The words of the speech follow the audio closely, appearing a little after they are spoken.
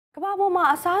ဘာပေါ်မှာ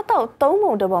အစားတောက်သုံး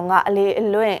ပုံတစ်ပုံကအလေအ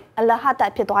လွင့်အလဟတ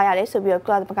ဖြစ်သွားရတယ်ဆိုပြီးတော့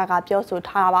ကုလသမဂ္ဂကပြောဆို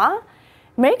ထားတာပါ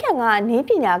အမေရိကန်ကနည်း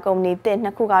ပညာကုမ္ပဏီတစ်နှ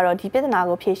စ်ခုကတော့ဒီပြဿနာ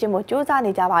ကိုဖြေရှင်းဖို့ကြိုးစား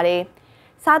နေကြပါတယ်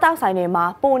စားတောက်ဆိုင်တွေမှာ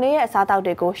ပုံနေရဲ့အစားတောက်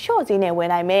တွေကိုရှော့စည်းနဲ့ဝယ်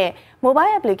နိုင်မဲ့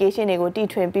mobile application တွေကိုတီ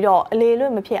ထွင်ပြီးတော့အလေအလွ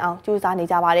င့်မဖြစ်အောင်ကြိုးစားနေ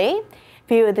ကြပါတယ်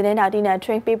ဗီဒီယိုသတင်းတောက် Tina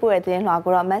Trinh ပေးပို့တဲ့သတင်းလွှာ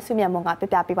ကိုတော့မတ်စုမြတ်မွန်ကပြ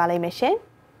ပြပေးပါလိမ့်မယ်ရှင်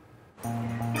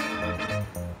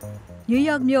New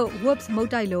York မြို့ Whoops မုတ်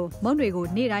တိုက်လိုမုံတွေကို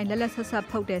နေ့တိုင်းလက်လက်ဆက်ဆက်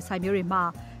ဖုတ်တဲ့ဆိုင်မျိုးတွေမှာ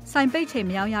ဆိုင်ပိတ်ချိန်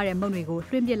မရောက်ရတဲ့မုံတွေကို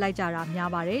လွှင့်ပစ်လိုက်ကြတာများ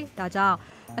ပါတယ်။ဒါကြောင့်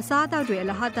အစားအသောက်တွေအ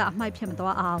လဟတအမှိုက်ဖြစ်မ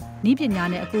သွားအောင်နည်းပညာ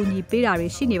နဲ့အကူအညီပေးတာတွေ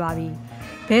ရှိနေပါပြီ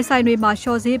။ဘယ်ဆိုင်တွေမှာ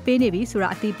ရှော့ဈေးပေးနေပြီဆိုတာ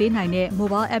အသိပေးနိုင်တဲ့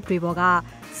mobile app တွေပေါ်က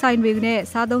ဆိုင်တွေနဲ့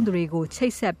စားသုံးသူတွေကိုချိ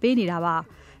တ်ဆက်ပေးနေတာပါ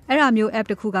။အဲ့ဒါမျိုး app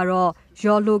တစ်ခုကတော့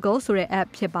Your Local ဆိုတဲ့ app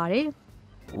ဖြစ်ပါတယ်။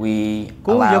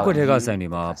ကိုရက်ွက်ထဲကဆိုင်တွေ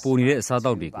မှာပိုနေတဲ့အစားအ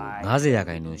သောက်တွေကို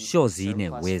90%ရှော့ဈေး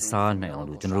နဲ့ဝယ်စားနိုင်အောင်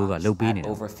လို့ကျွန်တော်တို့ကလုပ်ပေးနေတာ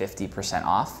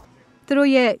သူတို့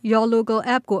ရဲ့ Your Local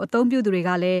app ကိုအသုံးပြုသူတွေက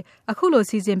လည်းအခုလို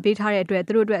စီစဉ်ပေးထားတဲ့အတွက်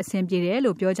သူတို့အတွက်အဆင်ပြေတယ်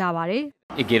လို့ပြောကြပါတယ်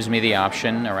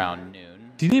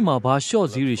ဒီနေ့မှာဘာရှော့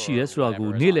ဈေးတွေရှိရဲဆိုတာကို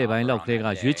နေ့လယ်ပိုင်းလောက်ကလေးက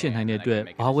ရွေးချယ်နိုင်တဲ့အတွက်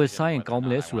ဘာဝယ်စားရင်ကောင်းမ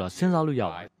လဲဆိုတာစဉ်းစားလို့ရ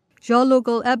ပါတယ်Your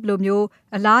Local app လိုမျိုး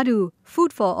အလားတူ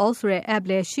Food for All ဆိုတဲ့ app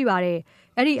လည်းရှိပါတယ်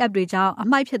အဲ့ဒီ app တွေကြောင့်အ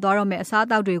မှိုက်ဖြစ်သွားတော့မယ့်အစားအ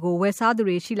သောက်တွေကိုဝယ်စားသူ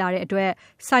တွေရှိလာတဲ့အတွက်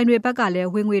ဆိုင်တွေဘက်ကလည်း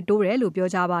ဝင်ငွေတိုးတယ်လို့ပြော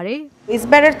ကြပါတယ်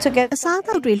အစားအ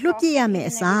သောက်တွေလွှတ်ပစ်ရမယ့်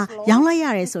အစားရောင်းလိုက်ရ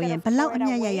တယ်ဆိုရင်ဘလောက်အ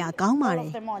မြတ်ရရကောင်းပါတ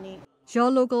ယ် Your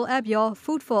Local app ရော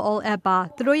Food for All app ပါ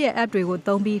သူတို့ရဲ့ app တွေကို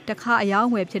သုံးပြီးတစ်ခါအယောင်း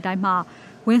ဝယ်ဖြစ်တိုင်းမှာ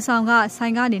ဝန်ဆောင်ကဆို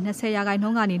င်ကနေ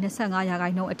20%ကနေ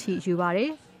25%အထိယူပါတ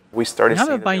ယ်ည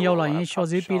ဘက်ပိုင်းရောက်လာရင်ရှော့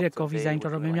ဈေးပေးတဲ့ coffee ဆိုင်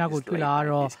တော်တော်များများကိုတွေ့လာ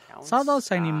တော့စားသောက်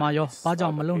ဆိုင်တွေမှာရောဘာကြော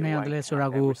င့်မလုပ်နိုင်ရသလဲဆိုတာ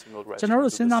ကိုကျွန်တော်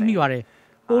တို့စဉ်းစားမိပါတယ်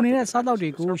ပုံနေတဲ့စားသောက်တွေ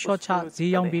ကိုရှော့ချ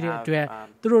ဈေးရောင်းပေးတဲ့အတွက်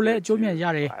သူတို့လည်းအကျိုးမြတ်ရ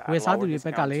တယ်ဝယ်စားသူတွေဘ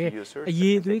က်ကလည်းအ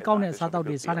ရေးအသွေးကောင်းတဲ့စားသောက်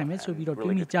တွေစားနိုင်မယ်ဆိုပြီးတော့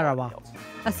တွေးမိကြတာပါ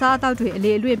အစားအသောက်တွေအ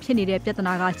လေအလွင့်ဖြစ်နေတဲ့ပြဿ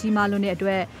နာကကြီးမားလွန်းတဲ့အတွ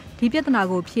က်ဒီပြဿနာ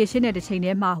ကိုဖြေရှင်းတဲ့တစ်ချိန်တ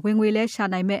ည်းမှာဝင်ငွေလဲရှာ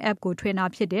နိုင်မဲ့ app ကိုထွင်တာ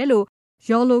ဖြစ်တယ်လို့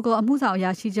Your Local အမှုဆောင်အ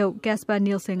ရာရှိချုပ် Casper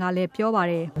Nielsen ကလည်းပြောပါ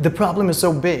တယ် The problem is so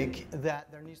big that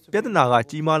there needs to be ပြဿနာက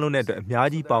ကြီးမားလွန်းတဲ့အတွက်အများ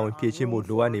ကြီးပါဝင်ဖြေရှင်းဖို့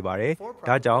လိုအပ်နေပါတယ်။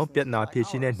ဒါကြောင့်ပြဿနာဖြေ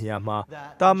ရှင်းတဲ့နေရာမှာ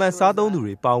တာမန်စားသုံးသူ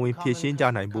တွေပါဝင်ဖြေရှင်းကြ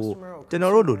နိုင်ဖို့ကျွန်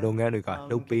တော်တို့လိုလုပ်ငန်းတွေက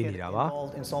လုပ်ပေးနေတာပါ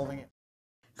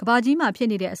။ကမ္ဘာကြီးမှာဖြစ်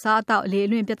နေတဲ့အစားအသောက်အလေအ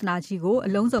လွင့်ပြဿနာကြီးကိုအ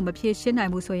လုံးစုံမဖြေရှင်းနို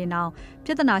င်ဘူးဆိုရင်တော့ပြ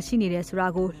ဿနာရှိနေတယ်ဆိုတာ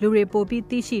ကိုလူတွေပိုပြီး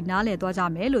သိရှိနားလည်သွားကြ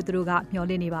မယ်လို့သူတို့ကမျှော်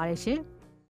လင့်နေပါတယ်ရှင်။